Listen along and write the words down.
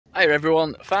Hi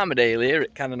everyone, Farmer Dale here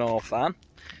at Cannon Farm.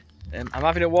 I'm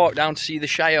having a walk down to see the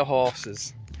Shire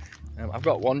horses. I've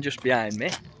got one just behind me.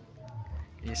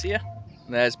 Can you see her?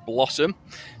 There's Blossom.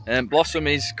 Blossom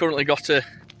is currently got a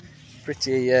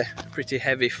pretty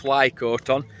heavy fly coat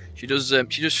on. She does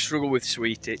struggle with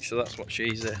sweet itch, so that's what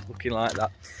she's looking like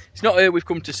that. It's not her we've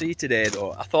come to see today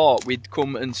though. I thought we'd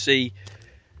come and see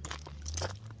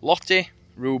Lottie,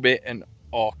 Ruby and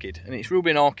Orchid, and it's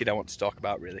Ruby and Orchid I want to talk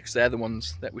about really, because they're the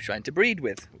ones that we're trying to breed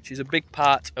with, which is a big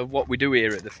part of what we do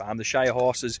here at the farm. The Shire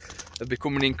horses have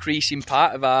become an increasing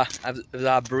part of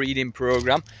our breeding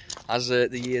programme as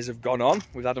the years have gone on.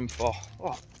 We've had them for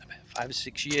 5 or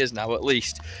 6 years now at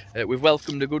least. We've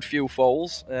welcomed a good few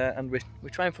foals, and we're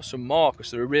trying for some more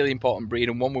because they're a really important breed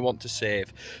and one we want to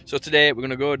save. So today we're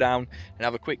going to go down and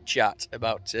have a quick chat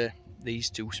about these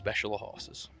two special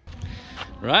horses.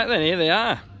 Right then, here they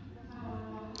are.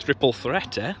 Triple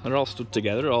threat, eh? They're all stood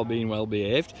together, all being well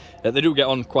behaved. They do get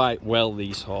on quite well,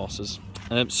 these horses.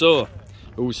 So,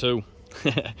 who's who?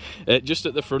 Just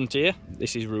at the front here,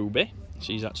 this is Ruby.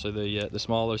 She's actually the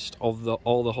smallest of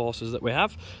all the horses that we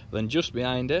have. Then just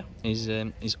behind her is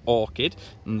Orchid,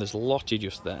 and there's Lottie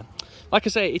just there. Like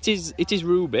I say, it is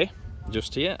Ruby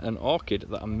just here and Orchid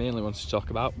that I mainly want to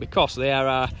talk about, because they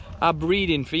are our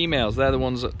breeding females. They're the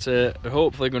ones that are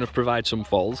hopefully going to provide some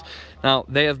foals. Now,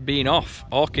 they have been off.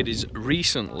 Orchid is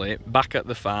recently back at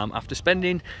the farm after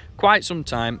spending quite some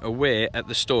time away at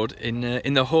the stud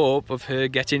in the hope of her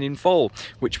getting in foal,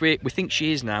 which we think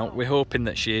she is now. We're hoping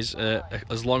that she is,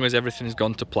 as long as everything has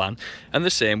gone to plan. And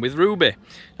the same with Ruby.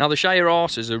 Now, the Shire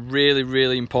horses are a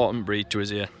really important breed to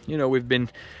us here. You know, we've been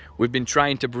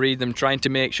trying to breed them, trying to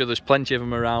make sure there's plenty of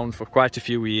them around for quite a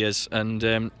few years,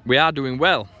 and we are doing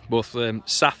well. Both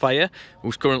Sapphire,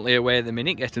 who's currently away at the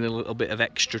minute, getting a little bit of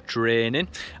extra training,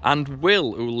 and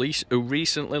Will, who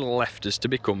recently left us to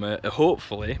become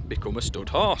hopefully become a stud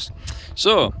horse.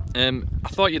 So I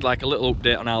thought you'd like a little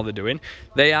update on how they're doing.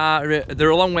 They're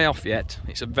a long way off yet.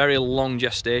 It's a very long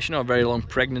gestation or a very long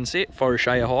pregnancy for a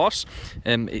Shire horse.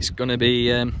 It's going to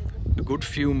be a good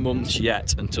few months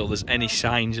yet until there's any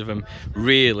signs of them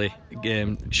really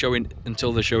showing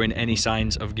any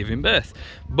signs of giving birth.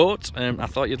 But I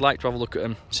thought you'd like to have a look at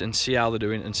them and see how they're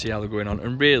doing and see how they're going on,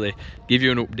 and really give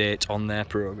you an update on their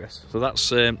progress. So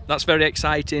that's very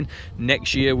exciting.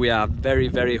 Next year we are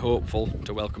very hopeful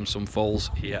to welcome some foals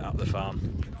here at the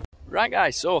farm. Right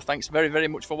guys, so thanks very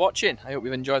much for watching. I hope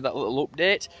you've enjoyed that little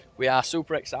update. We are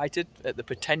super excited at the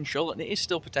potential, and it is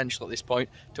still potential at this point,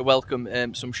 to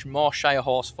welcome some more Shire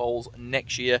horse foals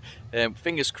next year.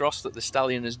 Fingers crossed that the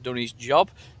stallion has done his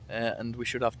job, and we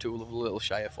should have two little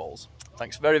Shire foals.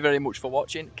 Thanks very much for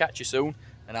watching. Catch you soon,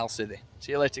 and I'll see you.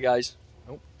 See you later guys.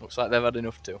 Oh, looks like they've had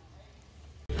enough too.